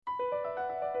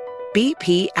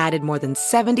BP added more than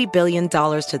 $70 billion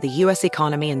to the U.S.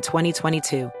 economy in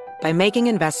 2022 by making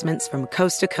investments from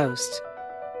coast to coast.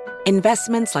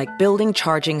 Investments like building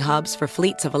charging hubs for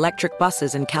fleets of electric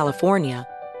buses in California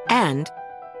and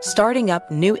starting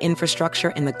up new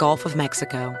infrastructure in the Gulf of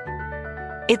Mexico.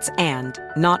 It's and,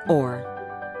 not or.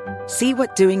 See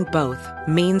what doing both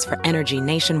means for energy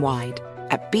nationwide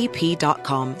at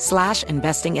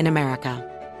bp.com/investing in America.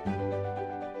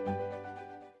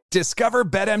 Discover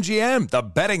BetMGM, the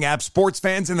betting app sports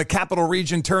fans in the capital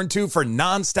region turn to for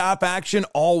nonstop action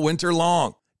all winter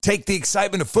long. Take the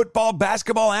excitement of football,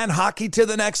 basketball, and hockey to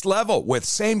the next level with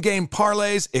same-game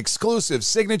parlays, exclusive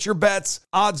signature bets,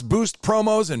 odds boost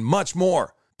promos, and much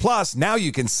more. Plus, now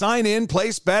you can sign in,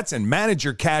 place bets, and manage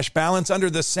your cash balance under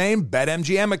the same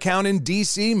BetMGM account in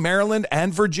D.C., Maryland,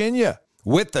 and Virginia.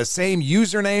 With the same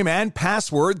username and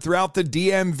password throughout the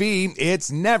DMV, it's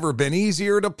never been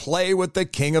easier to play with the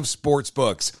king of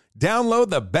sportsbooks. Download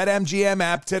the BetMGM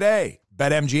app today.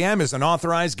 BetMGM is an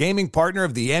authorized gaming partner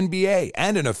of the NBA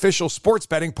and an official sports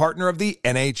betting partner of the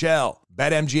NHL.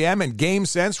 BetMGM and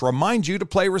GameSense remind you to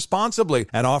play responsibly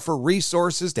and offer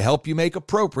resources to help you make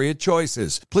appropriate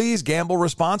choices. Please gamble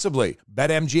responsibly.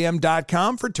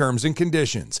 BetMGM.com for terms and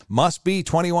conditions. Must be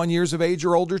 21 years of age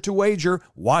or older to wager.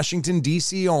 Washington,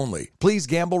 D.C. only. Please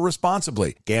gamble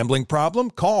responsibly. Gambling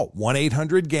problem? Call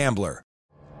 1-800-GAMBLER.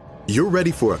 You're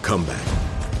ready for a comeback.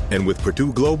 And with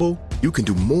Purdue Global, you can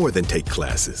do more than take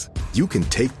classes. You can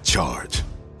take charge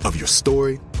of your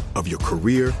story, of your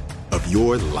career, of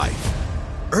your life.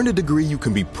 Earn a degree you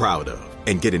can be proud of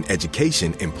and get an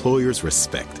education employers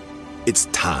respect. It's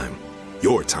time,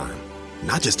 your time,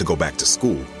 not just to go back to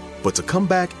school, but to come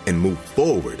back and move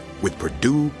forward with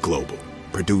Purdue Global,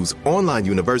 Purdue's online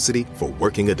university for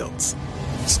working adults.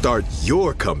 Start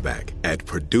your comeback at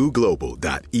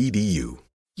purdueglobal.edu.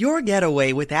 Your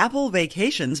getaway with Apple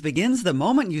Vacations begins the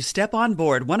moment you step on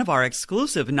board one of our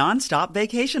exclusive nonstop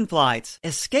vacation flights.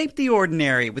 Escape the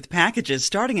ordinary with packages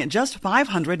starting at just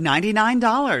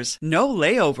 $599. No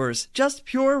layovers, just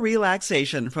pure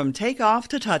relaxation from takeoff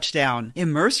to touchdown.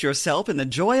 Immerse yourself in the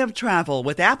joy of travel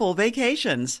with Apple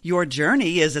Vacations. Your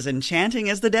journey is as enchanting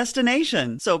as the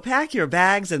destination, so pack your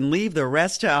bags and leave the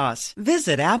rest to us.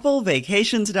 Visit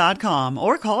applevacations.com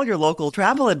or call your local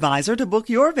travel advisor to book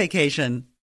your vacation.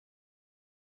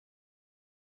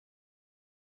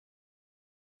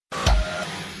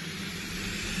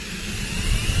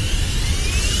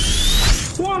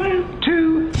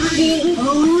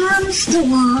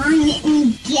 Armstrong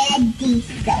and Getty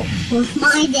with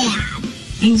my dad,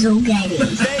 Enzo Getty.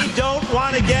 They don't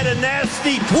want to get a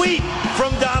nasty tweet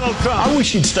from Donald Trump. I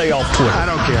wish he'd stay off Twitter. I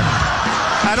don't care.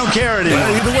 I don't care anymore.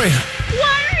 Well, either way.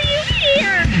 Why are you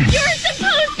here? You're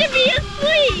supposed to be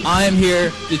asleep. I am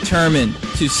here determined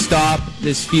to stop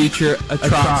this future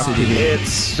atrocity.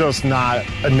 It's just not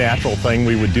a natural thing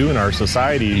we would do in our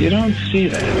society. You don't see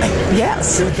that.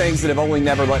 Yes. Two things that have only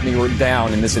never let me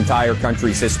down in this entire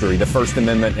country's history, the First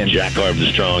Amendment and Jack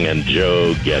Armstrong and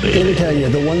Joe Getty. Let me tell you,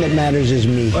 the one that matters is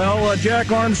me. Well,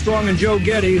 Jack Armstrong and Joe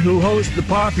Getty, who host the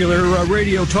popular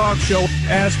radio talk show,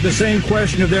 ask the same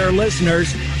question of their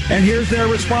listeners, and here's their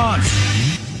response.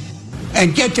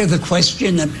 And get to the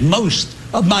question that most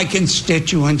of my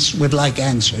constituents would like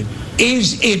answered.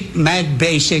 Is it mad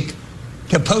basic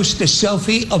to post a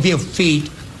selfie of your feet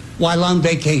while on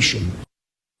vacation?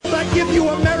 I give you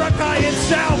America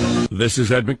itself. This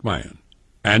is Ed McMahon.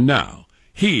 And now,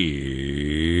 here's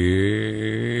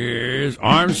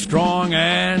Armstrong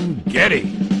and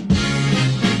Getty.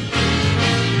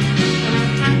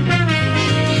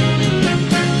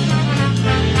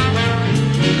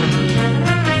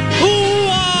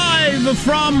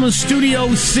 From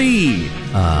Studio C.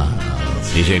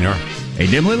 DJ Nur. A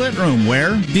dimly lit room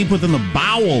where, deep within the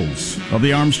bowels of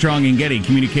the Armstrong and Getty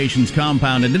Communications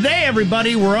compound. And today,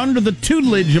 everybody, we're under the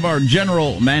tutelage of our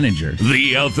general manager.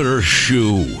 The other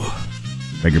shoe.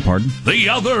 Beg your pardon? The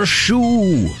other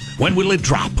shoe. When will it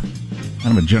drop? What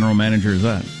kind of a general manager is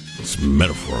that? It's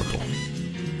metaphorical.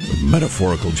 A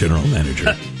metaphorical general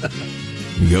manager.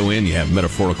 You go in, you have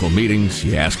metaphorical meetings,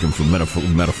 you ask him for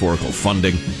metaphorical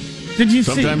funding.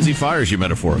 Sometimes he fires you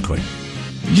metaphorically.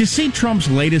 Did you see Trump's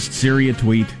latest Syria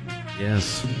tweet?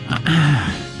 Yes.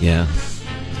 Yeah.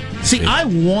 See, I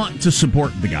want to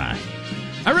support the guy.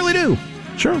 I really do.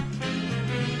 Sure.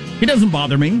 He doesn't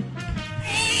bother me.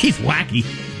 He's wacky.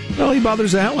 Well, he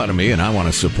bothers the hell out of me, and I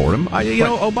want to support him.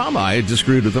 Obama, I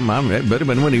disagreed with him, but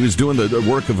when he was doing the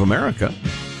work of America,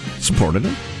 supported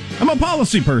him. I'm a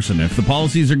policy person. If the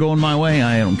policies are going my way,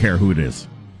 I don't care who it is.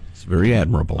 It's very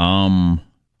admirable.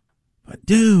 But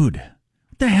dude,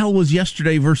 what the hell was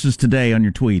yesterday versus today on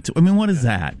your tweets? I mean, what is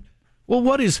that? Well,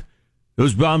 what is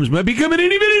Those bombs might be coming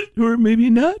any minute, or maybe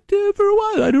not for a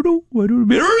while. I don't know. Or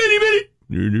any minute.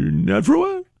 Not for a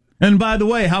while. And by the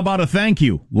way, how about a thank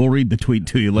you? We'll read the tweet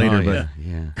to you later. But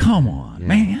come on,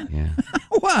 man. Yeah.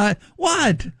 What?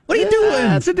 What are you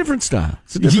doing? It's a different style.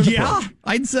 It's a different approach.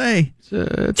 I'd say.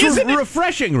 It's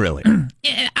refreshing, really.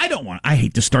 I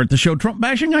hate to start the show Trump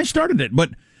bashing. I started it.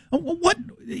 But what?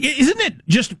 Isn't it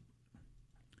just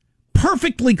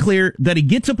perfectly clear that he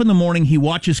gets up in the morning, he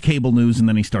watches cable news, and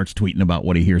then he starts tweeting about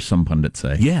what he hears some pundit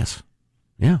say? Yes.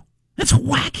 Yeah. That's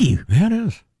wacky. Yeah, it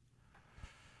is.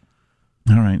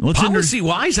 All right.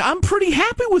 Policy-wise, I'm pretty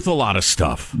happy with a lot of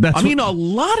stuff. A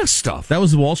lot of stuff. That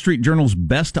was the Wall Street Journal's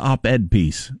best op-ed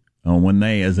piece when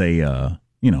they, as a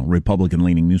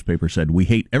Republican-leaning newspaper, said, we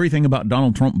hate everything about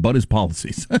Donald Trump but his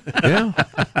policies. Yeah.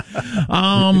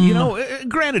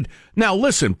 Granted, now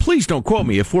listen, please don't quote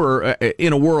me if we're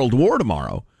in a world war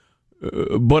tomorrow,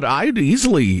 but I'd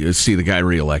easily see the guy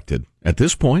reelected at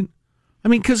this point. I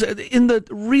mean, because in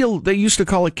they used to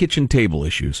call it kitchen table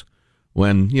issues.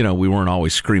 When, we weren't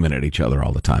always screaming at each other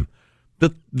all the time.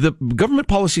 The government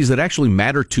policies that actually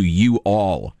matter to you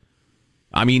all,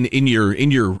 I mean, in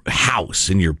your house,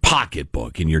 in your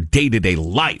pocketbook, in your day-to-day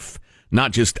life,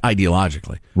 not just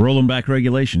ideologically. Rolling back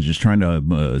regulations, just trying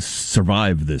to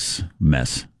survive this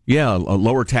mess. Yeah,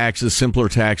 lower taxes, simpler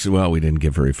taxes. Well, we didn't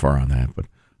get very far on that. But,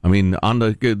 I mean, on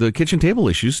the kitchen table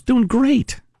issues, doing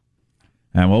great.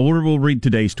 And we'll read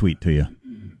today's tweet to you.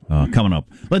 Coming up.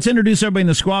 Let's introduce everybody in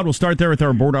the squad. We'll start there with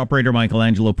our board operator,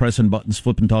 Michelangelo, pressing buttons,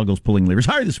 flipping toggles, pulling levers.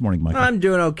 How are you this morning, Michael? I'm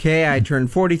doing okay. I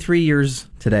turned 43 years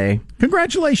today.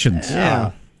 Congratulations.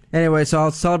 Yeah. Anyway, so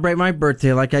I'll celebrate my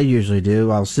birthday like I usually do.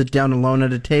 I'll sit down alone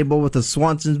at a table with a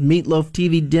Swanson's Meatloaf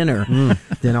TV dinner.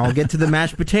 Then I'll get to the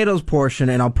mashed potatoes portion,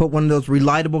 and I'll put one of those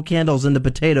relightable candles in the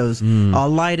potatoes. I'll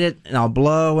light it, and I'll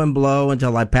blow and blow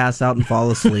until I pass out and fall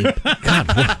asleep. God,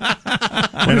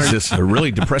 what is this, a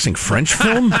really depressing French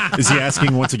film? Is he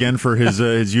asking once again for his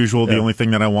usual, the only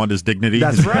thing that I want is dignity?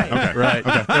 That's right. Okay.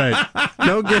 Right.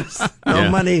 No gifts, no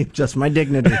money, just my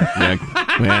dignity.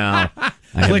 Yeah.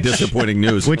 Well, I have disappointing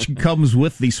news. Which comes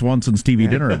with the Swanson's TV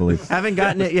dinner, I believe. Haven't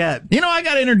gotten it yet. I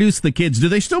got to introduce the kids. Do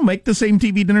they still make the same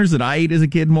TV dinners that I ate as a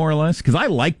kid, more or less? Because I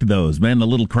liked those, man. The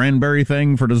little cranberry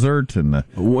thing for dessert. And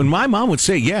when my mom would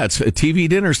say, it's TV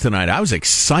dinners tonight, I was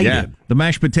excited. Yeah. The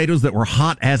mashed potatoes that were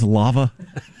hot as lava.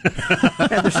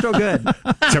 Yeah, they're still good.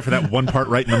 Except for that one part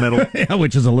right in the middle. Yeah,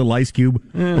 which is a little ice cube,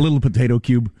 a little potato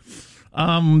cube.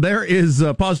 There is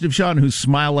Positive Sean, whose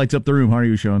smile lights up the room. How are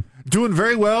you, Sean? Doing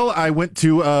very well. I went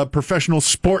to a professional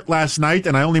sport last night,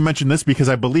 and I only mention this because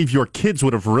I believe your kids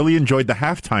would have really enjoyed the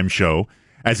halftime show,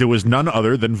 as it was none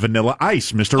other than Vanilla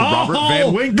Ice, Mr. Robert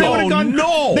Van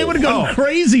Winkle. They would have gone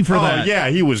crazy for that. Oh, yeah,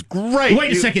 he was great.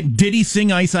 Wait a second. Did he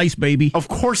sing Ice Ice Baby? Of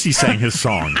course he sang his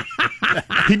song.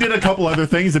 He did a couple other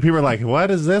things that people were like, what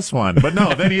is this one? But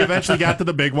no, then he eventually got to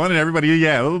the big one, and everybody,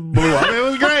 blew up. It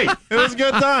was great. It was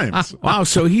good times. Wow,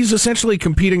 so he's essentially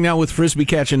competing now with frisbee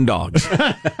catching dogs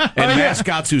and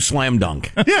mascots who slam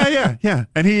dunk. Yeah.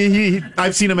 And he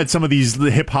I've seen him at some of these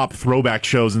hip-hop throwback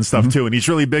shows and stuff, too, and he's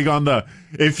really big on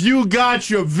if you got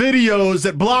your videos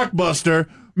at Blockbuster,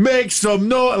 make some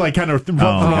noise, like kind of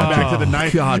back to the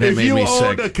night. God, that made me sick. If you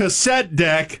owned a cassette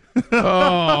deck.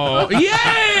 Oh,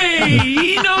 yay!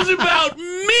 He knows about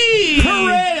me!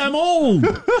 Hooray, I'm old!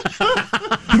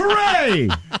 Hooray!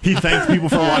 He thanked people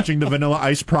for watching the Vanilla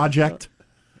Ice Project,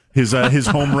 his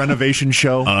home renovation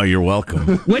show. Oh, you're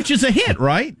welcome. Which is a hit,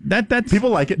 right? That's people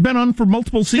like it. Been on for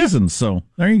multiple seasons, so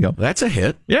there you go. That's a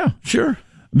hit. Yeah, sure.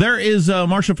 There is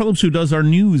Marshall Phillips, who does our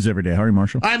news every day. How are you,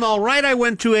 Marshall? I'm all right. I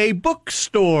went to a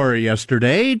bookstore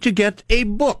yesterday to get a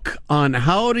book on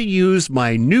how to use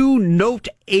my new Note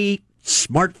 8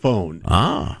 smartphone.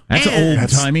 That's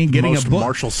old-timey, getting a book.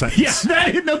 Marshall sentence.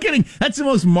 Yeah, no kidding. That's the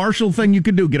most Marshall thing you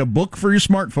could do. Get a book for your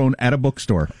smartphone at a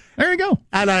bookstore. There you go.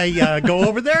 And I go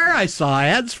over there. I saw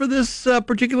ads for this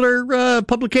particular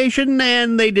publication,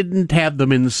 and they didn't have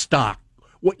them in stock.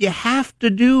 What you have to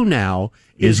do now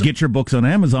is get your books on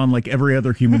Amazon like every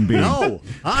other human being. No.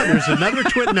 There's another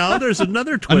twist. No, there's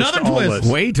another twist. Another twist.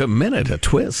 Wait a minute, a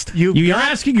twist. You're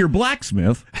asking your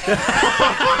blacksmith.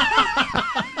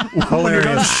 When you're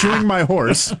done shoeing my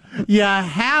horse. You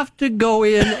have to go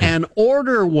in and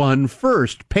order one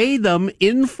first. Pay them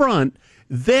in front.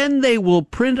 Then they will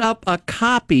print up a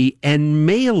copy and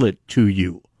mail it to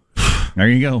you. There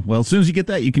you go. Well, as soon as you get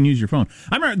that, you can use your phone.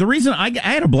 I remember the reason I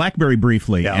had a BlackBerry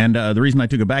briefly, and the reason I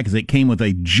took it back is it came with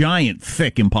a giant,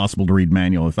 thick, impossible-to-read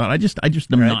manual. I thought, I just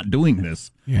am not doing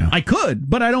this. Yeah. I could,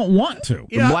 but I don't want to.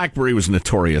 The BlackBerry was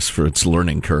notorious for its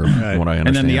learning curve, from what I understand.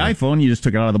 And then the iPhone, you just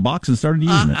took it out of the box and started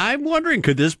using it. I'm wondering,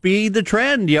 could this be the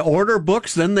trend? You order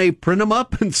books, then they print them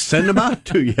up and send them out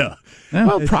to you. Yeah.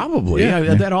 Well, probably.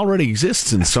 Yeah. That already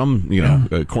exists in some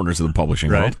corners of the publishing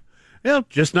world. Yeah,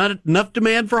 just not enough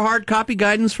demand for hard copy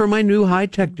guidance for my new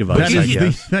high-tech device,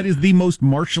 That is the most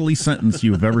martially sentence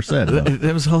you have ever said.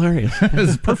 That was hilarious. That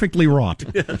was perfectly wrought.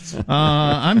 Yes.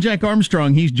 I'm Jack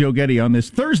Armstrong. He's Joe Getty on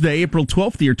this Thursday, April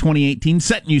 12th, year 2018,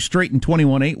 setting you straight in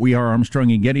 21.8. We are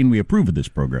Armstrong and Getty, and we approve of this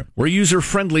program. We're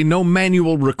user-friendly, no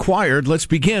manual required. Let's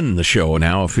begin the show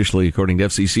now, officially according to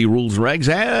FCC rules and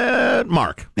regs.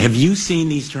 Mark. Have you seen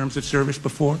these terms of service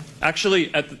before?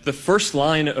 Actually, at the first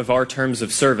line of our terms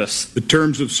of service. The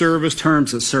terms of service.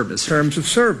 Terms of service. Terms of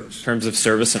service. Terms of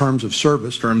service. Terms of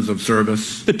service. Terms of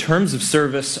service. The terms of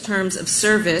service. Terms of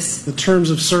service. The terms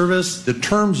of service. The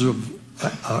terms of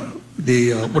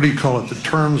what do you call it? The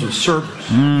terms of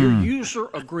service. Your user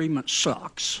agreement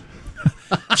sucks.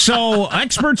 So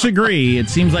experts agree. It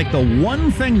seems like the one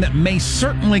thing that may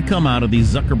certainly come out of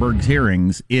these Zuckerberg's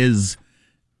hearings is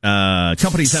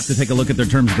companies have to take a look at their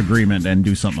terms of agreement and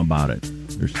do something about it.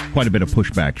 There's quite a bit of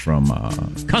pushback from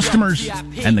customers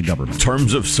and the government.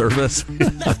 Terms of service?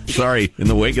 Sorry, in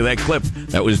the wake of that clip,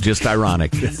 that was just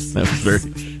ironic. That was very...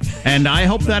 And I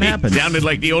hope that happens. Sounded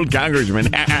like the old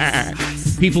congressman.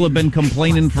 People have been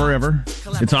complaining forever.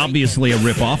 It's obviously a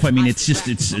ripoff. I mean, it's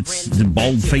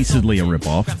bald-facedly a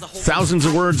ripoff. Thousands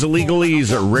of words of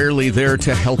legalese are rarely there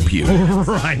to help you.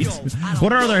 Right.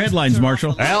 What are other headlines,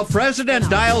 Marshall? Well, President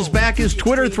dials back his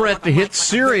Twitter threat to hit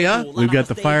Syria. We've got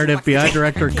the fired FBI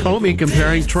Director Comey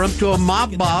comparing Trump to a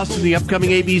mob boss in the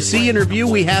upcoming ABC interview.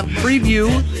 We have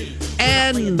preview.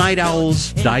 And night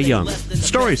owls die young.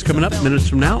 Stories coming up minutes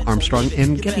from now. Armstrong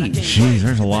and Getty. Jeez,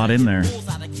 there's a lot in there,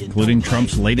 including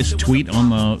Trump's latest tweet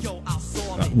on the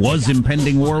was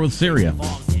impending war with Syria.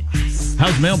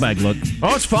 How's mailbag look?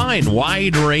 Oh, it's fine.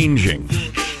 Wide-ranging.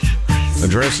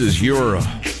 Addresses your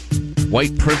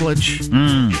white privilege,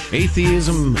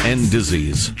 atheism, and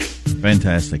disease.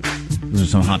 Fantastic. Those are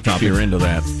some hot topics. If you're into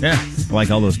that. Yeah, I like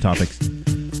all those topics.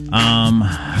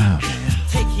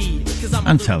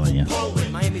 I'm telling you.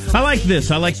 I like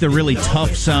this. I like the really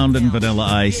tough sounding Vanilla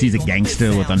Ice. He's a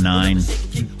gangster with a 9.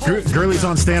 Gurley's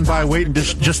on standby waiting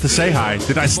just to say hi.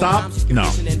 Did I stop? No.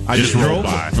 I just rolled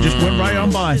by. Just went right on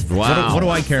by. Wow. What do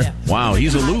I care? Wow,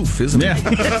 he's aloof, isn't he?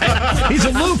 Yeah. He's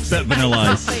aloof, that Vanilla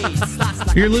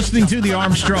Ice. You're listening to the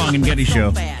Armstrong and Getty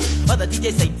Show.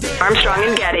 Armstrong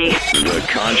and Getty. The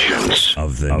conscience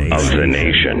of the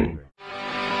nation.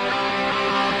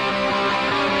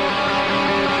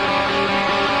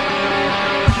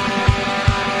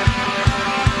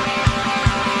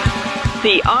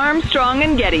 The Armstrong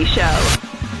and Getty Show.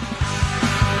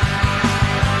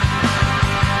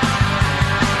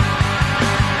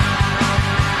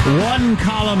 One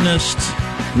columnist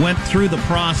went through the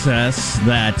process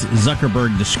that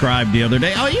Zuckerberg described the other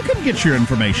day. Oh, you can get your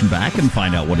information back and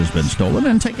find out what has been stolen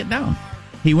and take it down.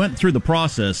 He went through the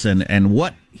process, and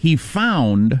what he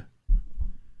found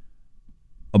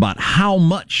about how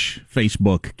much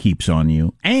Facebook keeps on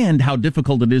you and how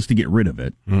difficult it is to get rid of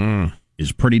it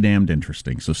is pretty damned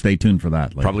interesting. So stay tuned for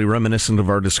that later. Probably reminiscent of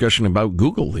our discussion about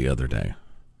Google the other day.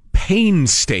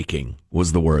 Painstaking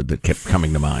was the word that kept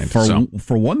coming to mind.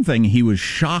 For one thing, he was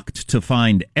shocked to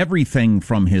find everything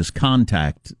from his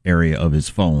contact area of his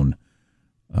phone.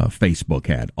 Facebook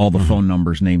had all the phone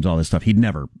numbers, names, all this stuff. He'd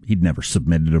never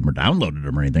submitted them or downloaded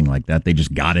them or anything like that. They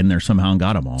just got in there somehow and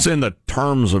got them all. It's in the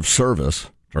terms of service.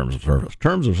 It's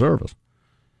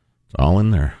all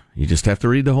in there. You just have to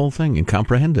read the whole thing and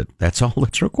comprehend it. That's all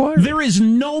that's required. There is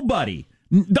nobody.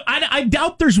 I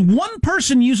doubt there's one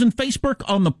person using Facebook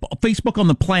on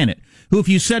the planet who, if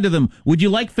you said to them, "Would you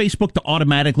like Facebook to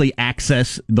automatically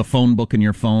access the phone book in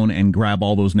your phone and grab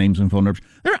all those names and phone numbers?"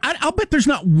 I'll bet there's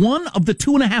not one of the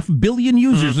 2.5 billion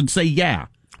users would say, "Yeah,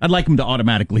 I'd like them to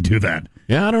automatically do that."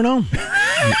 Yeah, I don't know.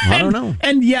 I don't know.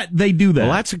 And yet they do that.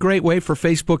 Well, that's a great way for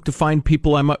Facebook to find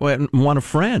people I might want a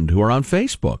friend who are on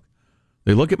Facebook.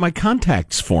 They look at my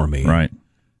contacts for me. Right.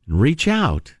 And reach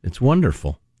out. It's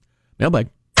wonderful. Mailbag.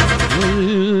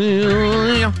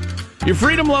 Your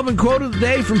freedom-loving quote of the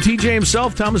day from TJ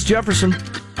himself, Thomas Jefferson.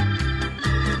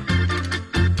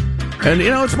 And,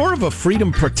 it's more of a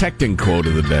freedom-protecting quote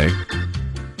of the day.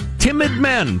 Timid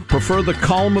men prefer the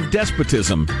calm of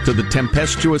despotism to the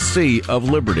tempestuous sea of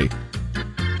liberty.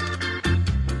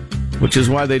 Which is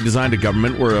why they designed a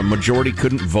government where a majority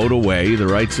couldn't vote away the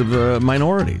rights of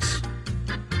minorities.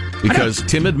 Because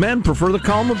timid men prefer the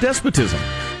calm of despotism.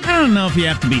 I don't know if you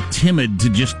have to be timid to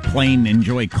just plain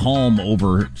enjoy calm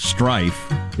over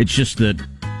strife. It's just that...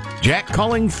 Jack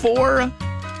calling for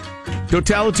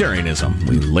totalitarianism.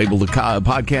 We label the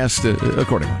podcast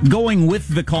accordingly. Going with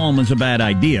the calm is a bad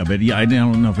idea, but yeah, I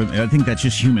don't know I think that's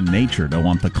just human nature to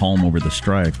want the calm over the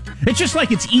strife. It's just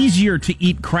like it's easier to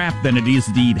eat crap than it is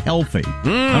to eat healthy.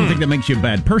 I don't think that makes you a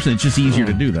bad person. It's just easier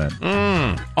to do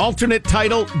that. Alternate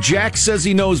title, Jack says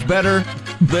he knows better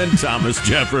than Thomas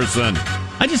Jefferson.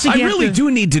 I really do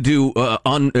need to do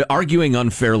arguing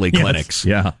unfairly clinics.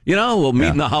 Yeah. We'll meet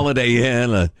in the Holiday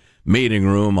Inn, a meeting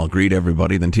room. I'll greet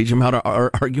everybody, then teach them how to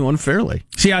argue unfairly.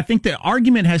 See, I think the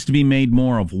argument has to be made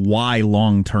more of why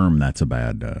long-term that's a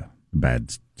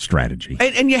bad strategy.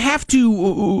 And you have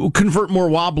to convert more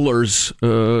wobblers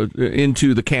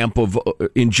into the camp of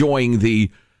enjoying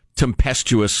the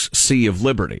tempestuous sea of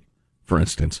liberty, for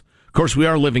instance. Of course, we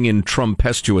are living in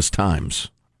Trumpestuous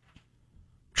times.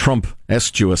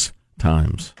 Trumpestuous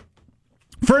times.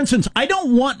 For instance, I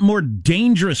don't want more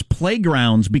dangerous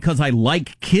playgrounds because I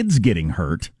like kids getting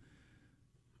hurt.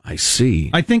 I see.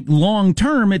 I think long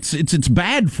term, it's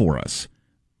bad for us.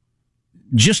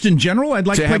 Just in general, I'd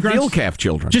like to playgrounds. Have calf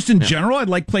children. Just in general, I'd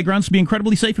like playgrounds to be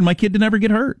incredibly safe and my kid to never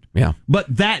get hurt. Yeah.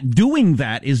 But doing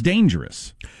that is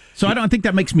dangerous. So I don't think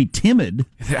that makes me timid.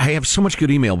 I have so much good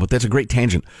email, but that's a great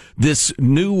tangent. This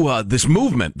new this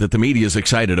movement that the media is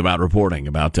excited about reporting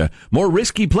about more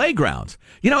risky playgrounds.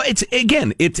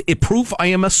 It's proof I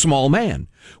am a small man.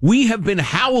 We have been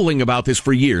howling about this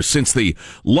for years, since the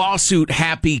lawsuit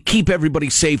happy, keep everybody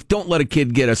safe, don't let a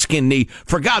kid get a skin knee.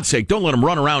 For God's sake, don't let them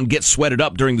run around and get sweated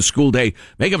up during the school day.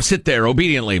 Make them sit there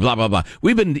obediently, blah, blah, blah.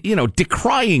 We've been,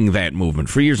 decrying that movement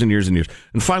for years and years and years.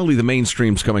 And finally, the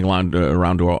mainstream's coming around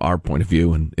to our point of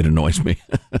view, and it annoys me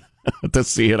to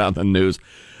see it on the news.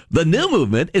 The new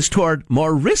movement is toward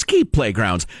more risky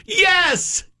playgrounds.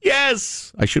 Yes!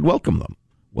 Yes! I should welcome them.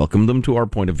 Welcome them to our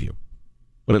point of view.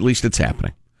 But at least it's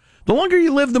happening. The longer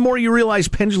you live, the more you realize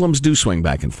pendulums do swing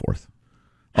back and forth.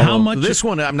 How much? This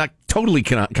one, I'm not totally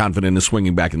confident is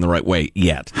swinging back in the right way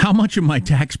yet. How much of my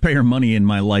taxpayer money in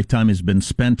my lifetime has been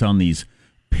spent on these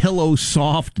pillow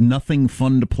soft, nothing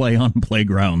fun to play on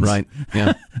playgrounds? Right,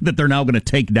 yeah. That they're now going to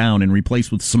take down and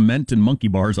replace with cement and monkey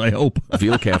bars, I hope.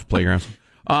 Veal calf playgrounds.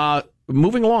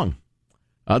 Moving along.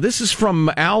 This is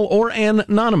from Al or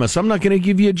Anonymous. I'm not going to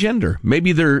give you a gender.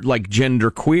 Maybe they're like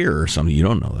gender queer or something. You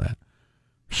don't know that.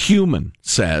 Human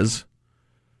says,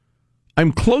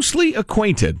 I'm closely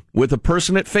acquainted with a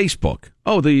person at Facebook.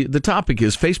 Oh, the topic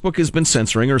is Facebook has been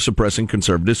censoring or suppressing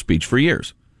conservative speech for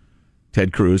years.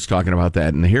 Ted Cruz talking about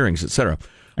that in the hearings, etc.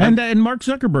 And Mark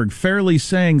Zuckerberg fairly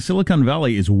saying Silicon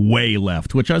Valley is way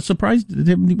left, which I was surprised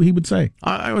he would say.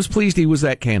 I was pleased he was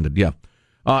that candid, yeah.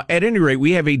 At any rate,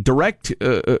 we have a direct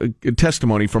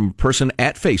testimony from a person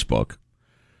at Facebook.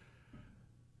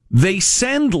 They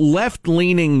send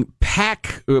left-leaning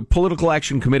PAC, Political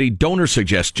Action Committee, donor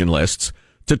suggestion lists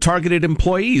to targeted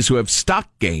employees who have stock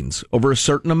gains over a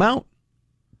certain amount.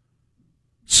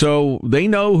 So they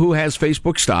know who has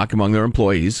Facebook stock among their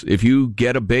employees. If you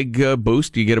get a big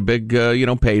boost, you get a big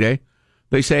payday,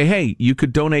 they say, hey, you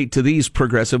could donate to these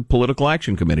progressive political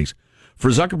action committees. For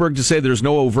Zuckerberg to say there's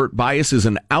no overt bias is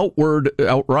an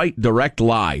outright direct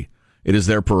lie. It is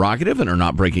their prerogative and are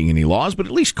not breaking any laws, but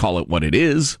at least call it what it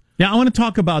is. Yeah, I want to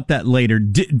talk about that later.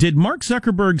 Did Mark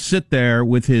Zuckerberg sit there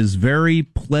with his very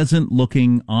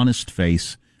pleasant-looking, honest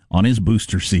face on his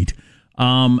booster seat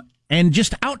and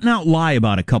just out and out lie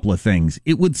about a couple of things?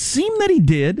 It would seem that he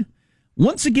did.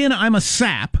 Once again, I'm a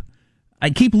sap. I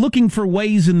keep looking for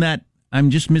ways in that I'm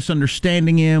just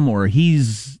misunderstanding him or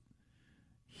he's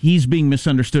being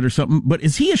misunderstood or something. But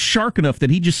is he a shark enough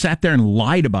that he just sat there and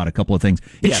lied about a couple of things?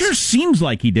 It sure seems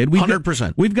like he did.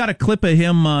 100%. We've got a clip of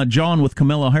him, John, with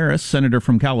Kamala Harris, senator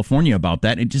from California, about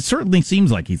that. It just certainly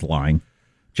seems like he's lying.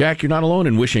 Jack, you're not alone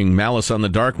in wishing malice on the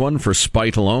dark one for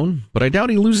spite alone, but I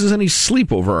doubt he loses any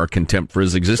sleep over our contempt for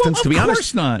his existence. Well, to be honest, of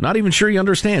course not. Not even sure he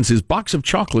understands. His box of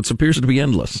chocolates appears to be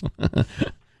endless.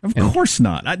 Of course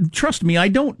not. Trust me, I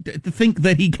don't think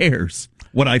that he cares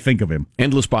what I think of him.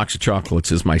 Endless Box of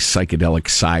Chocolates is my psychedelic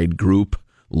side group.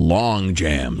 Long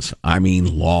jams. I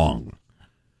mean long.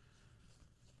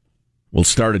 We'll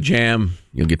start a jam.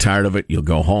 You'll get tired of it. You'll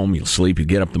go home. You'll sleep. You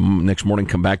get up the next morning,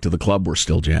 come back to the club. We're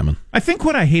still jamming. I think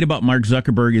what I hate about Mark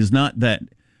Zuckerberg is not that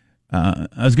I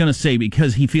was going to say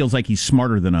because he feels like he's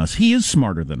smarter than us. He is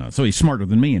smarter than us. So he's smarter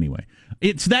than me anyway.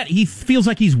 It's that he feels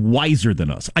like he's wiser than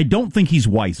us. I don't think he's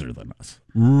wiser than us.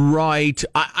 Right.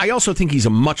 I also think he's a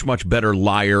much, much better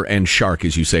liar and shark,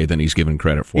 as you say, than he's given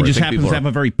credit for. He just happens to have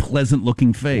a very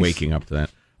pleasant-looking face. Waking up to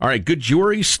that. All right, good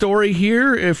jury story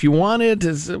here, if you want it.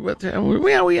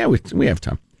 We have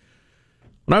time.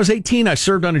 When I was 18, I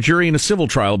served on a jury in a civil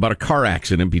trial about a car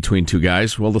accident between two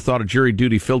guys. Well, the thought of jury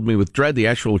duty filled me with dread. The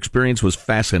actual experience was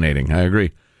fascinating. I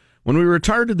agree. When we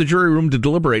retired to the jury room to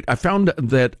deliberate, I found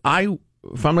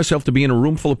myself to be in a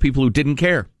room full of people who didn't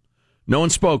care. No one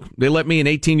spoke. They let me, an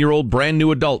 18-year-old brand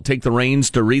new adult, take the reins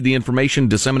to read the information,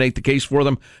 disseminate the case for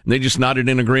them, and they just nodded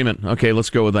in agreement. Okay, let's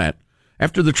go with that.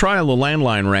 After the trial, the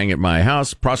landline rang at my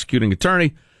house. Prosecuting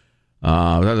attorney,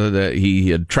 he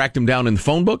had tracked him down in the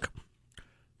phone book.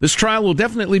 This trial will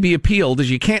definitely be appealed, as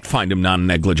you can't find him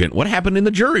non-negligent. What happened in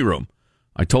the jury room?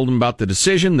 I told him about the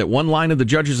decision, that one line of the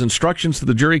judge's instructions to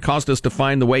the jury caused us to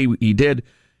find the way he did.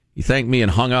 He thanked me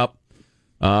and hung up.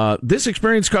 This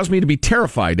experience caused me to be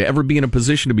terrified to ever be in a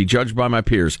position to be judged by my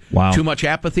peers. Wow. Too much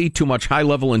apathy, too much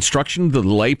high-level instruction to the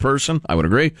lay person, I would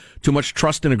agree. Too much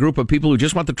trust in a group of people who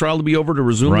just want the trial to be over to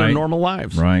resume their normal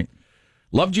lives. Right.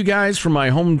 Loved you guys from my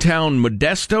hometown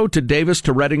Modesto to Davis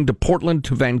to Reading to Portland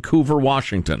to Vancouver,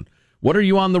 Washington. What are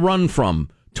you on the run from?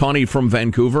 Tawny from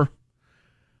Vancouver.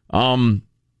 And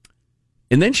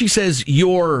then she says,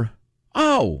 you're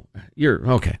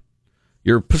okay.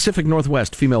 You're Pacific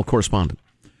Northwest female correspondent.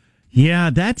 Yeah,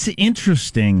 that's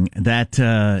interesting that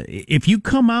if you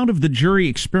come out of the jury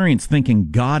experience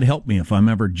thinking, God help me if I'm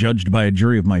ever judged by a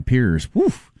jury of my peers.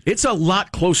 Whew. It's a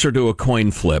lot closer to a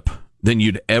coin flip than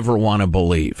you'd ever want to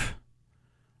believe.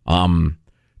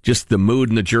 Just the mood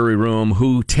in the jury room,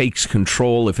 who takes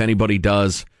control, if anybody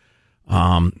does.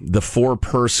 The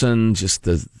four-person, just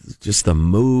the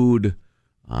mood.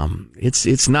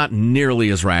 It's not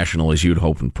nearly as rational as you'd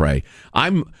hope and pray.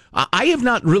 I have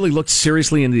not really looked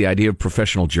seriously into the idea of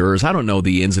professional jurors. I don't know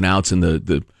the ins and outs and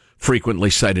the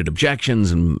frequently cited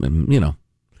objections and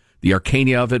the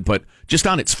arcana of it, but just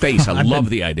on its face, I love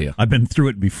the idea. I've been through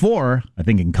it before, I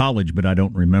think in college, but I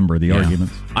don't remember the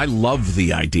arguments. I love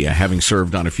the idea, having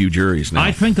served on a few juries now.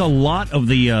 I think a lot of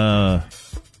the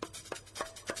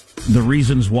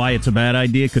reasons why it's a bad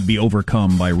idea could be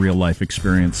overcome by real-life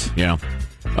experience. Yeah.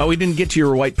 Oh, we didn't get to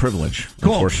your white privilege,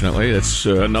 unfortunately. That's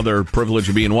another privilege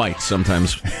of being white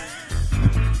sometimes.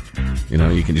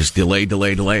 You can just delay,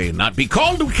 and not be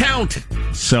called to account.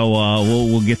 So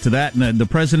we'll get to that. And the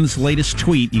president's latest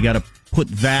tweet, you got to put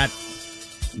that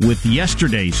with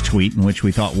yesterday's tweet in which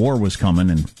we thought war was coming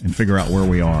and figure out where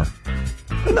we are.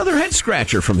 Another head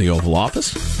scratcher from the Oval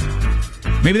Office.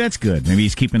 Maybe that's good. Maybe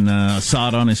he's keeping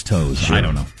Assad on his toes. Sure. I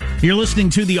don't know. You're listening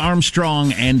to the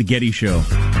Armstrong and Getty Show.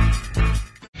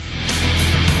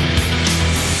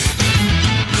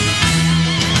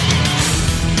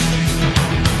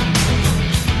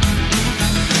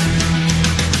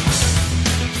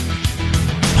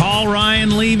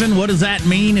 Ryan leaving, what does that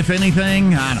mean, if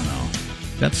anything? I don't know.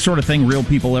 That's the sort of thing real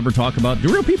people ever talk about.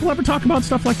 Do real people ever talk about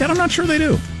stuff like that? I'm not sure they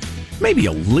do. Maybe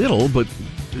a little, but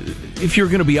if you're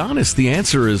going to be honest, the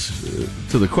answer is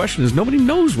to the question is nobody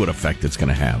knows what effect it's going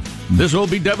to have. This will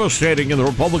be devastating in the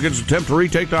Republicans' attempt to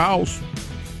retake the House.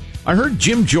 I heard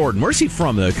Jim Jordan. Where's he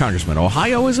from, the congressman?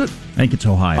 Ohio, is it? I think it's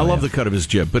Ohio. I love the cut of his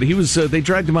jib. But he was. They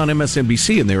dragged him on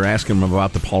MSNBC, and they were asking him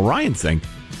about the Paul Ryan thing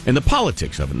and the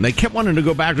politics of it. And they kept wanting to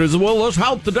go back to it. Well, let's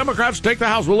help the Democrats take the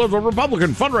House. We'll let the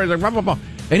Republican fundraising, blah, blah, blah.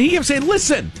 And he kept saying,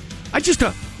 listen,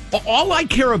 all I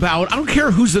care about, I don't care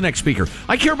who's the next speaker.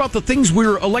 I care about the things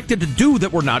we're elected to do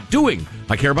that we're not doing.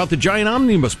 I care about the giant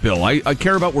omnibus bill. I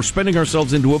care about we're spending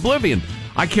ourselves into oblivion.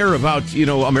 I care about,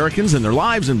 Americans and their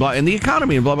lives and blah, and the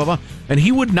economy and blah, blah, blah. And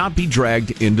he would not be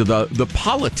dragged into the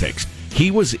politics. He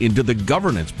was into the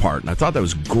governance part, and I thought that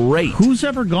was great. Who's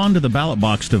ever gone to the ballot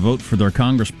box to vote for their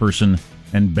congressperson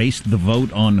and based the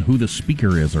vote on who the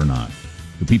speaker is or not?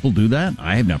 Do people do that?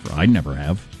 I never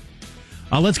have.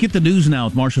 Let's get the news now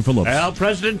with Marshall Phillips. Well,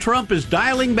 President Trump is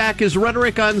dialing back his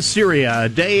rhetoric on Syria a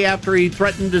day after he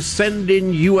threatened to send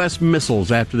in U.S. missiles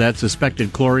after that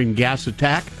suspected chlorine gas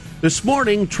attack. This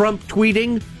morning, Trump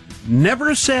tweeting,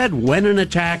 never said when an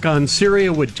attack on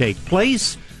Syria would take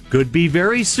place. Could be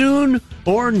very soon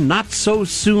or not so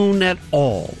soon at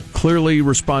all. Clearly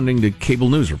responding to cable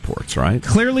news reports, right?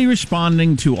 Clearly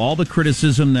responding to all the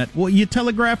criticism that, you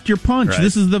telegraphed your punch. Right.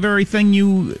 This is the very thing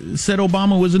you said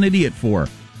Obama was an idiot for.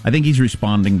 I think he's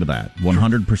responding to that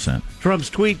 100%. Trump's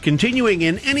tweet continuing,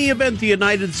 in any event, the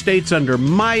United States under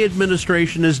my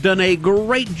administration has done a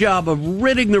great job of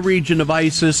ridding the region of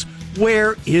ISIS.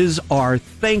 Where is our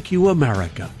thank you,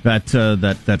 America?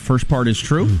 That first part is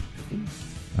true.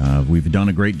 We've done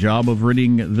a great job of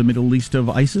ridding the Middle East of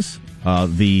ISIS.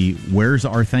 The where's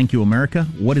our thank you, America?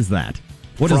 What is that?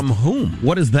 From whom?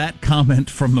 What is that comment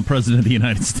from the President of the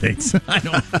United States?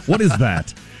 What is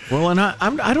that? Well, and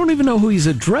I don't even know who he's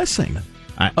addressing.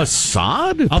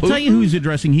 Assad? I'll tell you who he's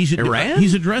addressing. Iran?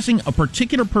 He's addressing a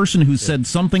particular person who said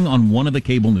something on one of the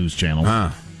cable news channels.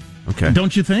 Okay.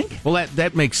 Don't you think? Well,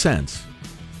 that makes sense.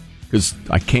 Because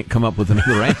I can't come up with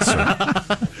another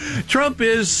answer. Trump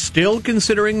is still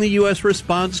considering the U.S.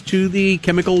 response to the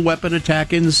chemical weapon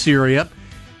attack in Syria.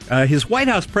 His White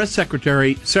House press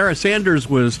secretary, Sarah Sanders,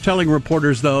 was telling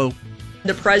reporters, though,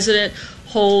 the president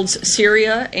holds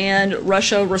Syria and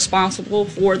Russia responsible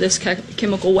for this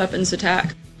chemical weapons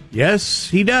attack. Yes,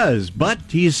 he does, but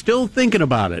he's still thinking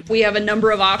about it. We have a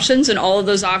number of options, and all of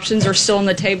those options are still on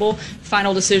the table.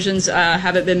 Final decisions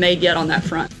haven't been made yet on that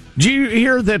front. Do you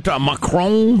hear that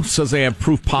Macron says they have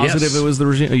proof positive it was the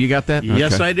regime? You got that?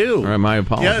 Yes, Okay. I do. All right, my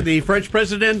apologies. Yeah, the French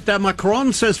President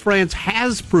Macron says France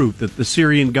has proof that the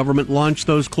Syrian government launched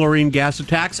those chlorine gas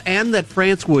attacks and that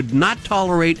France would not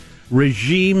tolerate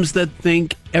regimes that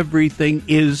think everything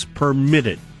is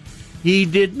permitted. He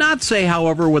did not say,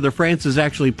 however, whether France is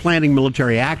actually planning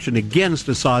military action against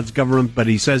Assad's government, but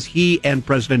he says he and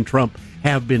President Trump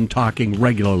have been talking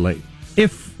regularly.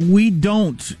 If we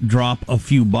don't drop a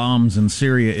few bombs in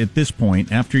Syria at this point,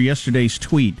 after yesterday's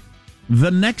tweet, the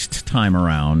next time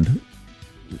around,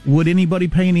 would anybody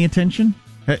pay any attention?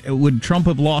 Would Trump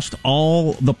have lost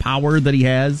all the power that he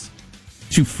has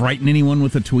to frighten anyone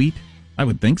with a tweet? I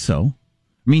would think so.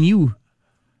 You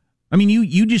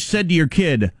just said to your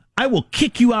kid, I will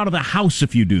kick you out of the house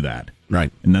if you do that.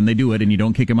 Right. And then they do it, and you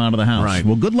don't kick them out of the house. Right.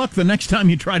 Well, good luck the next time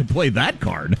you try to play that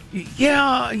card.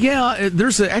 Yeah.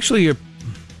 There's actually a...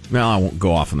 Well, I won't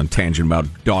go off on a tangent about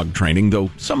dog training, though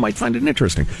some might find it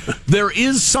interesting. There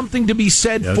is something to be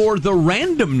said for the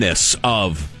randomness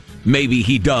of maybe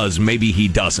he does, maybe he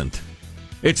doesn't.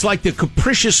 It's like the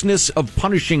capriciousness of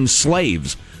punishing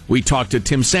slaves. We talked to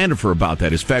Tim Sandifer about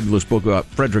that, his fabulous book about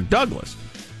Frederick Douglass.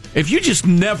 If you just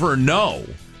never know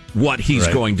what he's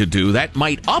going to do, that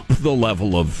might up the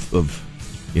level of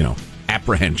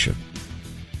apprehension.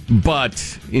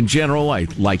 But in general, I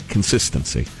like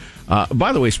consistency.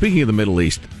 By the way, speaking of the Middle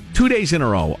East, 2 days in a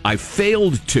row, I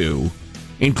failed to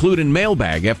include in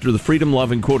Mailbag, after the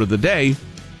freedom-loving quote of the day,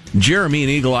 Jeremy in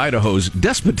Eagle, Idaho's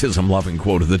despotism-loving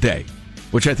quote of the day,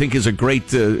 which I think is a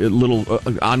great little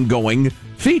ongoing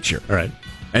feature. All right.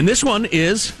 And this one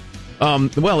is,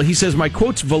 he says, my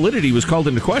quote's validity was called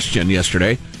into question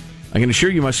yesterday. I can assure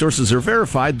you my sources are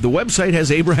verified. The website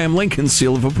has Abraham Lincoln's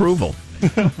seal of approval.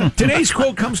 Today's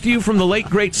quote comes to you from the late,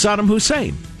 great Saddam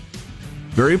Hussein.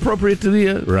 Very appropriate to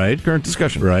the current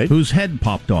discussion. Right. Whose head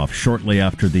popped off shortly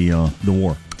after the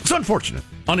war. It's unfortunate.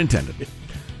 Unintended.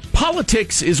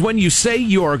 Politics is when you say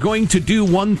you are going to do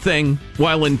one thing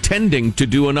while intending to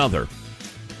do another.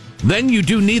 Then you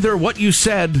do neither what you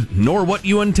said nor what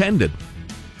you intended.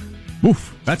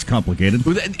 Oof, that's complicated.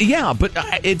 Yeah, but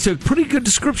it's a pretty good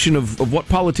description of what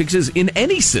politics is in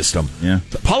any system. Yeah.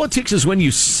 Politics is when you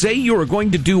say you are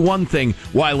going to do one thing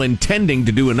while intending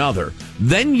to do another.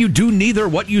 Then you do neither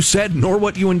what you said nor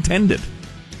what you intended.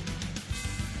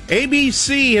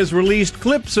 ABC has released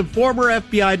clips of former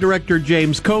FBI Director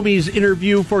James Comey's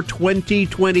interview for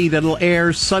 2020 that'll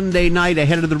air Sunday night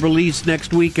ahead of the release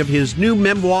next week of his new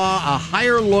memoir, A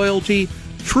Higher Loyalty,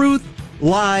 Truth,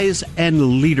 Lies,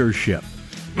 and Leadership.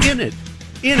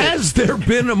 Has there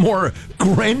been a more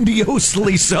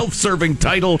grandiosely self-serving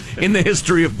title in the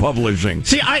history of publishing?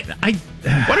 See, why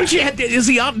don't you?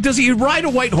 Does he ride a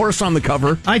white horse on the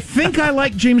cover? I think I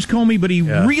like James Comey, but he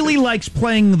really likes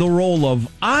playing the role of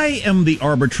I am the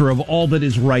arbiter of all that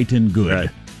is right and good. Right.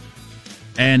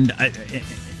 And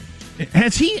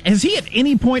has he at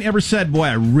any point ever said, "Boy,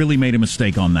 I really made a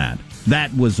mistake on that.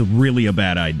 That was really a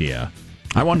bad idea"?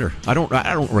 I wonder. I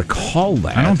don't recall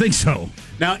that. I don't think so.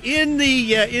 Now, in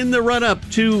the run-up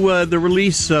to the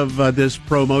release of this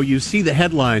promo, you see the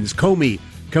headlines. Comey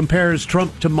compares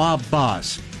Trump to mob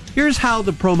boss. Here's how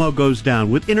the promo goes down,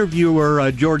 with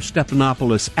interviewer George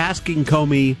Stephanopoulos asking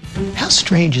Comey, how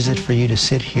strange is it for you to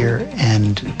sit here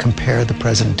and compare the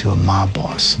president to a mob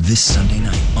boss? This Sunday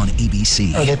night on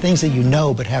ABC. Are there things that you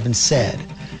know but haven't said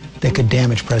that could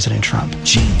damage President Trump?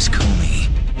 James Comey.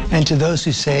 And to those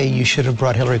who say you should have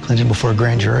brought Hillary Clinton before a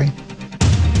grand jury?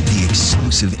 The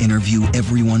exclusive interview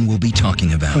everyone will be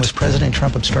talking about. Was President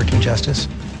Trump obstructing justice?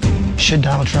 Should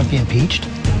Donald Trump be impeached?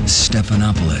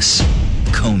 Stephanopoulos,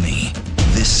 Comey,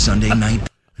 this Sunday night.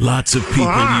 Lots of people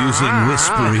using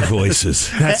whispery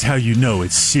voices. That's how you know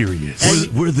it's serious.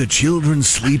 Were the children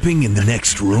sleeping in the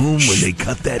next room when they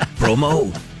cut that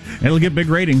promo? It'll get big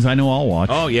ratings. I know I'll watch.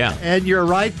 Oh, yeah. And you're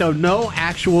right, though. No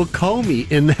actual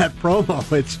Comey in that promo.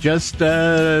 It's just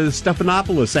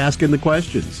Stephanopoulos asking the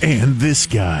questions. And this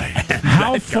guy.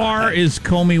 How far is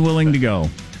Comey willing to go?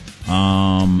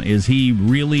 Is he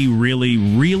really, really,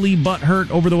 really butthurt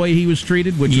over the way he was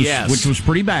treated? Which was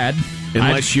pretty bad.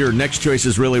 Unless your next choice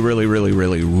is really, really, really,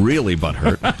 really, really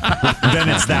butthurt. Then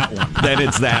it's that one. Then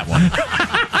it's that one.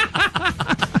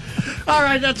 All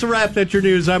right, that's a wrap. That's your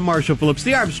news. I'm Marshall Phillips,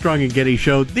 the Armstrong and Getty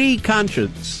Show, the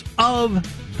conscience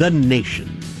of the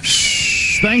nation.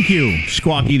 Thank you,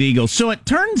 Squawky the Eagle. So it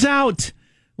turns out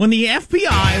when the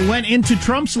FBI went into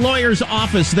Trump's lawyer's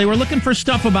office, they were looking for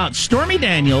stuff about Stormy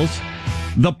Daniels,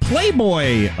 the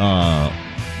Playboy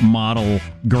model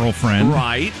girlfriend.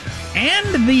 Right.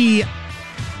 And the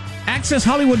Access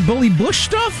Hollywood Billy Bush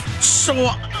stuff. So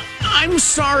I'm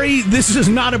sorry, this is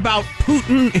not about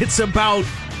Putin. It's about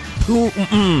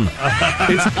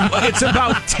it's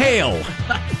about tail.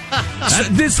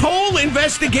 This whole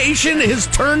investigation is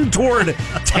turned toward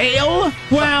tail?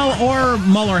 Well, or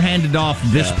Mueller handed off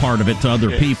this part of it to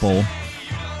other people.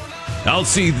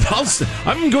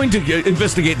 I'm going to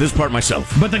investigate this part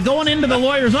myself. But going into the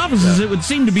lawyer's offices, it would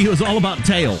seem to be it was all about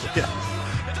tail.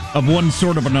 Of one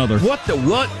sort of another. What?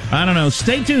 I don't know.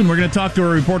 Stay tuned. We're going to talk to a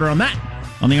reporter on that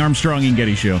on the Armstrong and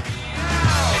Getty Show.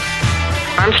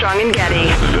 Armstrong and Getty.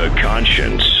 The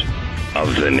conscience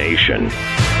of the nation.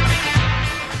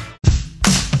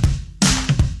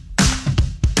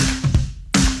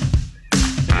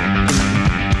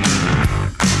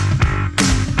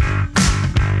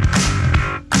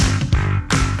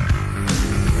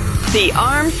 The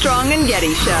Armstrong and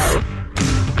Getty Show.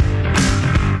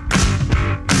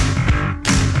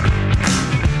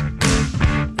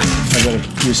 I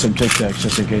gotta use some Tic Tacs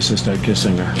just in case I start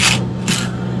kissing her.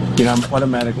 You know, I'm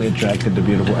automatically attracted to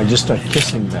beautiful. I just start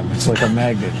kissing them. It's like a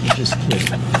magnet. You just kiss.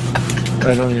 But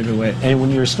I don't even wait. And when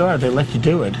you're a star, they let you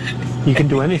do it. You can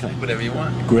do anything. Whatever you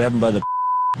want. Grab them by the.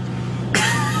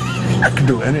 I can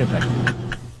do anything.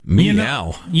 You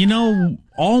know,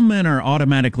 all men are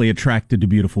automatically attracted to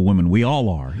beautiful women. We all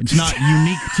are. It's not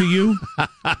unique to you.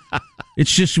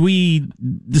 It's just we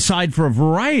decide for a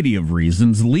variety of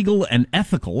reasons, legal and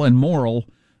ethical and moral,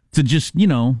 to just,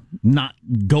 not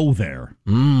go there.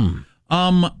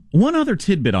 One other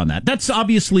tidbit on that. That's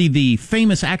obviously the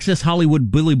famous Access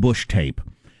Hollywood Billy Bush tape.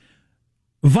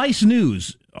 Vice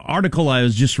News article I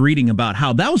was just reading about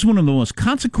how that was one of the most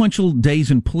consequential days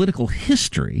in political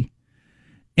history,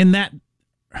 in that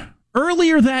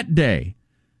earlier that day,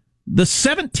 the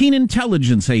 17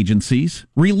 intelligence agencies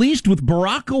released with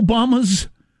Barack Obama's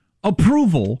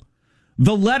approval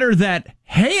the letter that,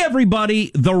 hey,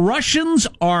 everybody, the Russians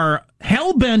are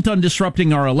hell-bent on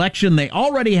disrupting our election. They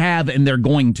already have, and they're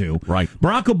going to. Right.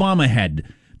 Barack Obama had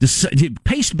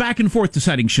paced back and forth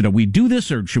deciding, should we do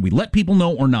this or should we let people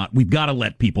know or not? We've got to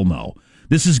let people know.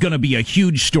 This is going to be a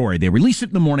huge story. They released it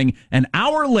in the morning. An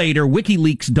hour later,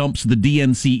 WikiLeaks dumps the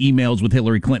DNC emails with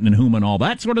Hillary Clinton and whom and all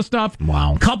that sort of stuff.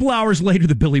 Wow. A couple hours later,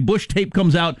 the Billy Bush tape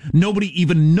comes out. Nobody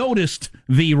even noticed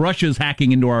the Russia's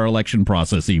hacking into our election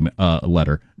process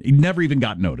letter. It never even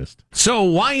got noticed. So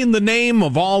why in the name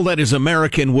of all that is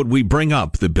American would we bring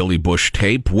up the Billy Bush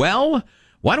tape? Well,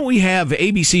 why don't we have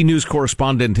ABC News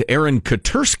correspondent Aaron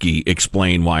Katursky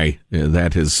explain why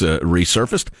that has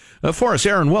resurfaced for us.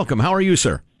 Aaron, welcome. How are you,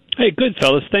 sir? Hey, good,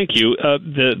 fellas. Thank you.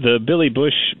 The Billy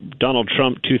Bush, Donald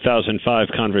Trump 2005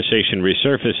 conversation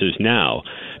resurfaces now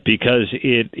because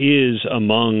it is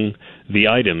among the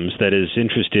items that has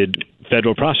interested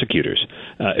federal prosecutors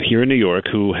here in New York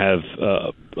who have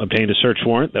obtained a search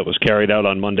warrant that was carried out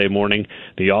on Monday morning.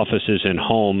 The offices and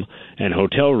home and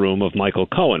hotel room of Michael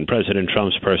Cohen, President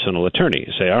Trump's personal attorney.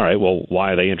 You say, all right, well,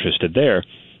 why are they interested there?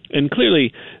 And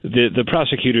clearly, the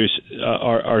prosecutors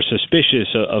are suspicious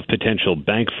of potential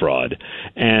bank fraud,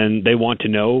 and they want to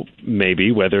know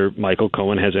maybe whether Michael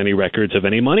Cohen has any records of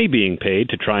any money being paid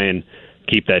to try and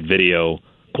keep that video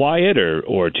quiet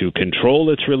or to control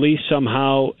its release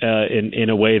somehow in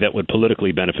a way that would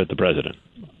politically benefit the president.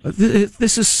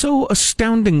 This is so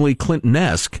astoundingly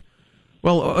Clinton-esque.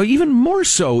 Well, even more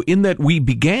so in that we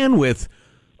began with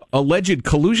alleged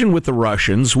collusion with the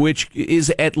Russians, which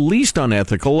is at least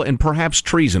unethical and perhaps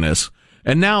treasonous.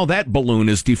 And now that balloon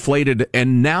is deflated,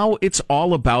 and now it's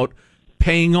all about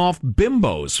paying off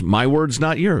bimbos. My words,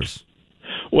 not yours.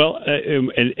 Well,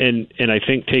 and I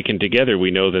think taken together,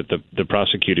 we know that the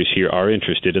prosecutors here are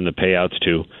interested in the payouts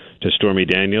to Stormy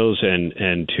Daniels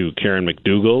and to Karen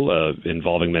McDougal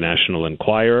involving the National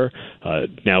Enquirer.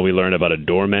 Now we learn about a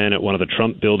doorman at one of the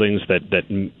Trump buildings that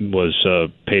was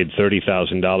paid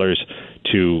 $30,000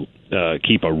 to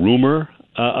keep a rumor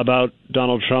about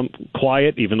Donald Trump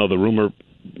quiet, even though the rumor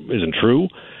isn't true,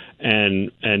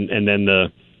 and then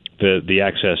the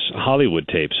Access Hollywood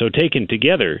tape. So taken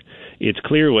together, it's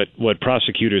clear what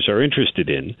prosecutors are interested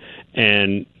in,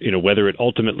 and whether it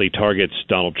ultimately targets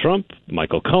Donald Trump,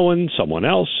 Michael Cohen, someone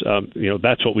else.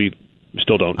 That's what we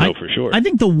still don't know for sure. I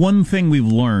think the one thing we've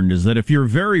learned is that if you're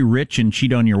very rich and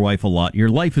cheat on your wife a lot, your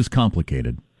life is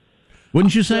complicated.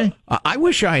 Wouldn't you say? I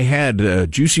wish I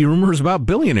had juicy rumors about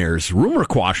billionaires. Rumor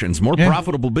quassion's more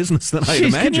profitable business than I'd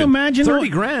imagined. Can you imagine?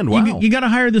 $30,000, wow. You got to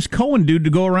hire this Cohen dude to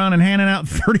go around and handing out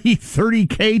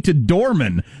 $30K to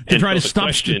doormen to try to stop. The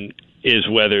question is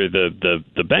whether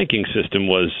the banking system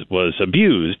was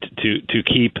abused to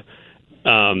keep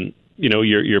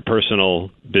your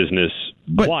personal business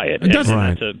quiet. And that's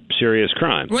a serious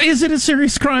crime. Well, is it a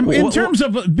serious crime? In terms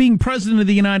of being president of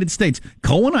the United States,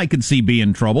 Cohen I could see be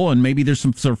in trouble, and maybe there's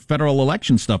some sort of federal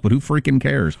election stuff, but who freaking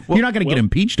cares? You're not going to get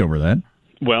impeached over that.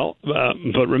 Well,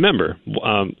 but remember,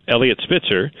 Elliot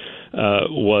Spitzer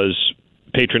was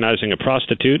patronizing a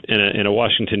prostitute in a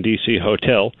Washington, D.C.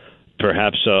 hotel,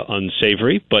 perhaps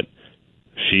unsavory, but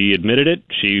she admitted it.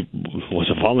 She was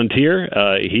a volunteer.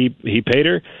 He paid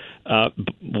her.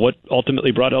 What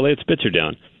ultimately brought Elliot Spitzer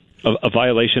down? A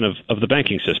violation of the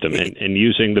banking system and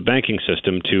using the banking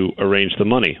system to arrange the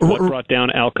money. What brought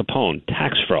down Al Capone?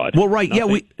 Tax fraud. Well, right.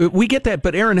 Nothing. Yeah, we get that.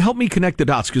 But, Aaron, help me connect the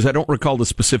dots because I don't recall the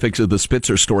specifics of the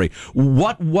Spitzer story.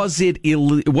 What was it?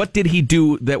 What did he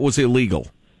do that was illegal?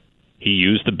 He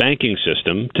used the banking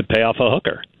system to pay off a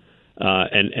hooker.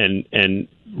 And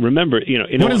remember,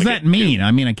 what does that mean?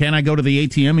 I mean, can I go to the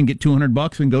ATM and get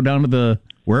 $200 and go down to the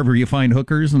wherever you find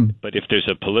hookers? But if there's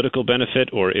a political benefit,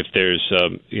 or if there's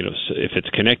if it's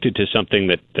connected to something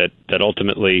that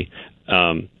ultimately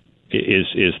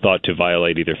is thought to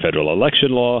violate either federal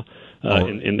election law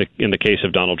in the case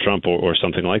of Donald Trump or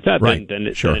something like that, right. then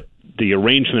the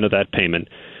arrangement of that payment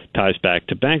ties back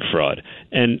to bank fraud.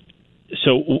 And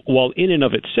so while in and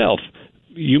of itself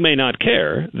you may not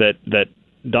care that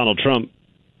Donald Trump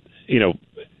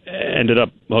ended up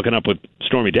hooking up with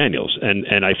Stormy Daniels,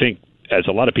 and I think, as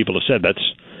a lot of people have said, that's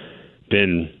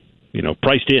been,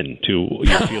 priced in to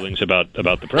your feelings about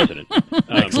the president.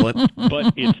 Excellent.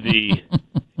 But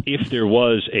if there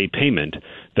was a payment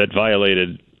that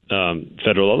violated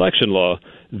federal election law,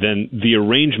 then the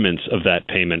arrangements of that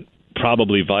payment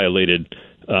probably violated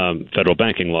federal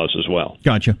banking laws as well.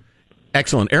 Gotcha.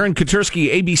 Excellent. Aaron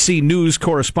Katersky, ABC News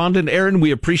correspondent. Aaron,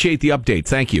 we appreciate the update.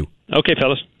 Thank you. Okay,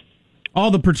 fellas.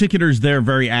 All the particulars there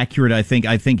very accurate. I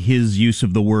think his use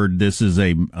of the word "this is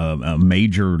a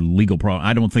major legal problem."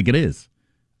 I don't think it is.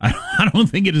 I don't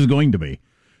think it is going to be.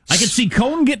 I could see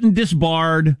Cohen getting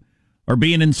disbarred or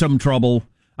being in some trouble.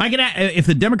 If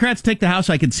the Democrats take the House,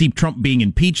 I could see Trump being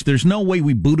impeached. There's no way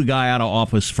we boot a guy out of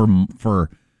office for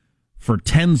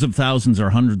tens of thousands or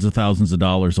hundreds of thousands of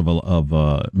dollars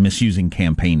of misusing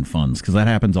campaign funds, because that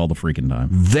happens all the freaking time.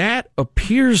 That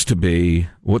appears to be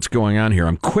what's going on here.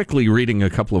 I'm quickly reading a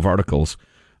couple of articles.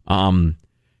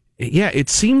 It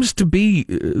seems to be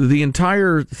the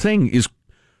entire thing is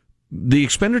the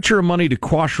expenditure of money to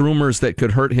quash rumors that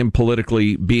could hurt him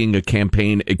politically being a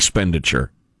campaign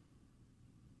expenditure.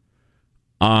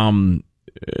 Listen,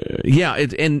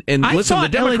 the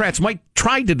Democrats might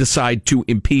try to decide to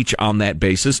impeach on that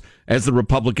basis, as the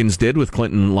Republicans did with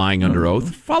Clinton lying under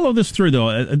oath. Follow this through, though.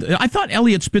 I thought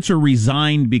Elliot Spitzer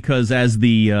resigned because as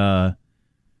the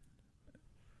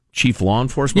chief law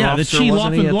enforcement officer, the chief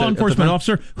law enforcement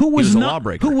officer who was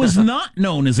not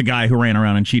known as a guy who ran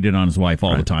around and cheated on his wife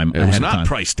all the time. It was not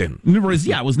priced in.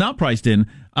 It was not priced in.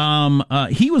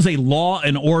 He was a law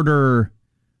and order.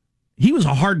 He was a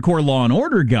hardcore law and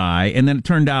order guy, and then it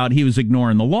turned out he was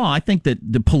ignoring the law. I think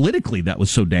that politically that was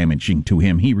so damaging to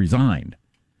him, he resigned.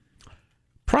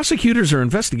 Prosecutors are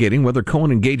investigating whether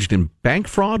Cohen engaged in bank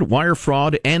fraud, wire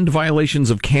fraud, and violations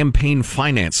of campaign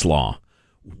finance law.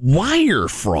 Wire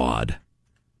fraud?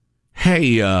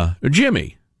 Hey,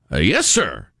 Jimmy. Yes,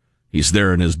 sir. He's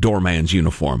there in his doorman's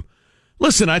uniform.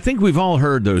 Listen, I think we've all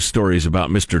heard those stories about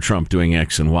Mr. Trump doing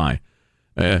X and Y.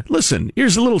 Listen,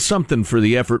 here's a little something for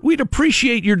the effort. We'd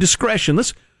appreciate your discretion.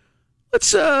 Let's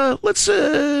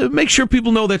make sure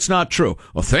people know that's not true.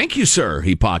 Well, thank you, sir.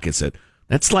 He pockets it.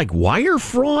 That's like wire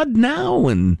fraud now,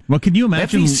 and can you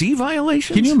imagine FEC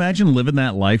violations? Can you imagine living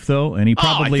that life though? And he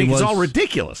probably I think was. It's all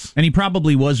ridiculous. And he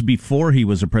probably was before he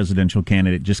was a presidential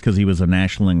candidate, just because he was a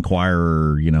National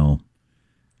Enquirer.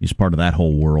 He's part of that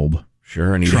whole world.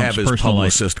 Sure, and he'd Trump's have his personal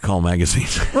publicist call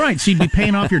magazines. Right, so you'd be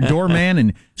paying off your doorman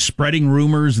and spreading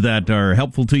rumors that are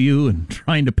helpful to you, and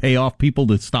trying to pay off people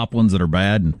to stop ones that are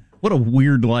bad. And what a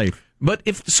weird life. But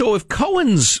if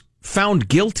Cohen's found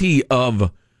guilty of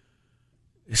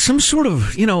some sort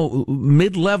of,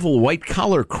 mid-level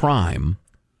white-collar crime.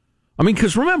 I mean,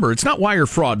 because remember, it's not wire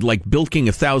fraud like bilking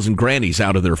 1,000 grannies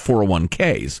out of their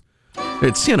 401ks.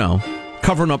 It's,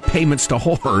 covering up payments to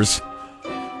whores.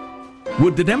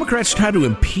 Would the Democrats try to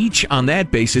impeach on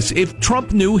that basis if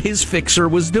Trump knew his fixer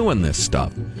was doing this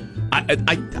stuff?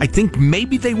 I think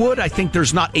maybe they would. I think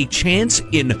there's not a chance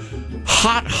in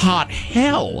hot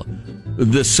hell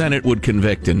the Senate would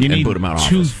convict and put him out of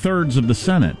office. 2/3 of the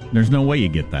Senate. There's no way you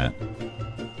get that.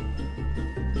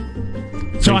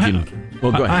 So go ahead.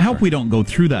 I hope we don't go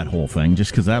through that whole thing,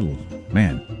 just because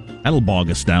that'll bog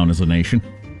us down as a nation.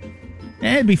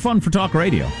 It'd be fun for talk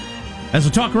radio. As a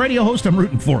talk radio host, I'm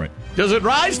rooting for it. Does it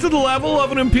rise to the level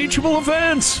of an impeachable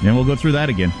offense? And we'll go through that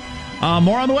again.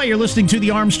 More on the way. You're listening to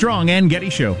the Armstrong and Getty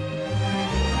Show.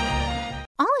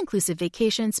 All-inclusive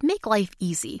vacations make life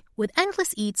easy with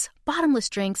endless eats, bottomless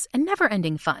drinks, and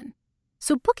never-ending fun.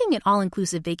 So booking an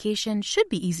all-inclusive vacation should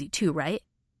be easy too, right?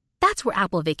 That's where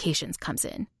Apple Vacations comes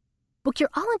in. Book your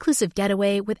all-inclusive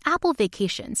getaway with Apple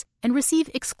Vacations and receive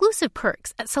exclusive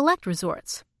perks at select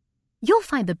resorts. You'll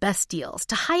find the best deals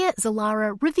to Hyatt,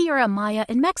 Zilara, Riviera Maya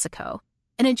in Mexico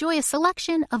and enjoy a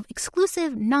selection of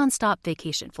exclusive nonstop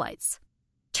vacation flights.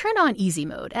 Turn on easy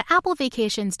mode at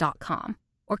applevacations.com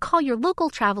or call your local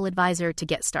travel advisor to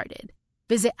get started.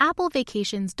 Visit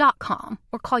applevacations.com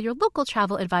or call your local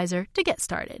travel advisor to get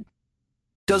started.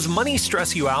 Does money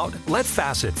stress you out? Let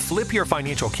Facet flip your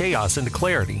financial chaos into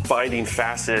clarity. Finding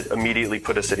Facet immediately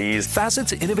put us at ease.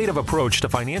 Facet's innovative approach to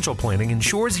financial planning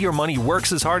ensures your money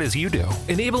works as hard as you do,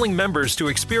 enabling members to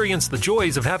experience the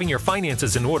joys of having your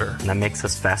finances in order. And that makes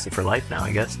us Facet for life now,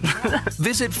 I guess.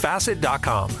 Visit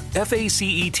Facet.com,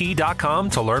 FACET.com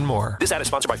to learn more. This ad is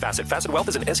sponsored by Facet. Facet Wealth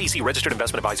is an SEC registered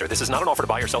investment advisor. This is not an offer to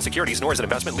buy or sell securities, nor is it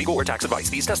investment, legal, or tax advice.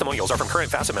 These testimonials are from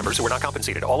current Facet members who are not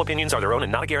compensated. All opinions are their own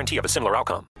and not a guarantee of a similar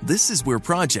outcome. This is where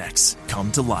projects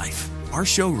come to life. Our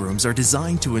showrooms are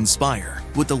designed to inspire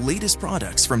with the latest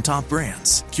products from top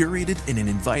brands, curated in an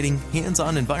inviting,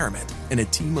 hands-on environment, and a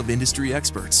team of industry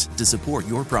experts to support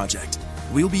your project.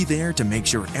 We'll be there to make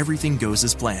sure everything goes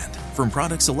as planned, from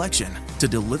product selection to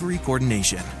delivery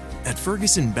coordination. At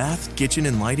Ferguson Bath, Kitchen,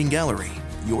 and Lighting Gallery,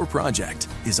 your project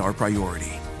is our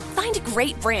priority. Find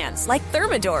great brands like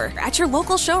Thermador at your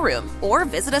local showroom or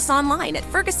visit us online at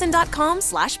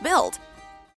ferguson.com/build.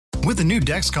 With the new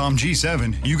Dexcom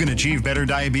G7, you can achieve better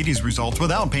diabetes results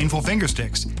without painful finger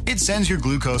sticks. It sends your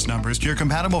glucose numbers to your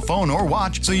compatible phone or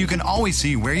watch so you can always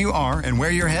see where you are and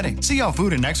where you're heading. See how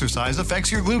food and exercise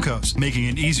affects your glucose, making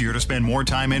it easier to spend more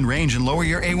time in range and lower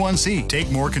your A1C.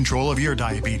 Take more control of your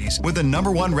diabetes with the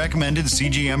 #1 recommended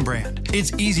CGM brand.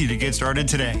 It's easy to get started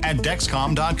today at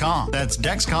Dexcom.com. That's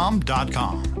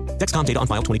Dexcom.com. Dexcom data on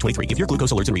file 2023. If your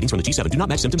glucose alerts and readings from the G7 do not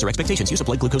match symptoms or expectations, use a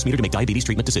blood glucose meter to make diabetes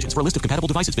treatment decisions. For a list of compatible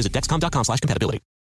devices, visit Dexcom.com/compatibility.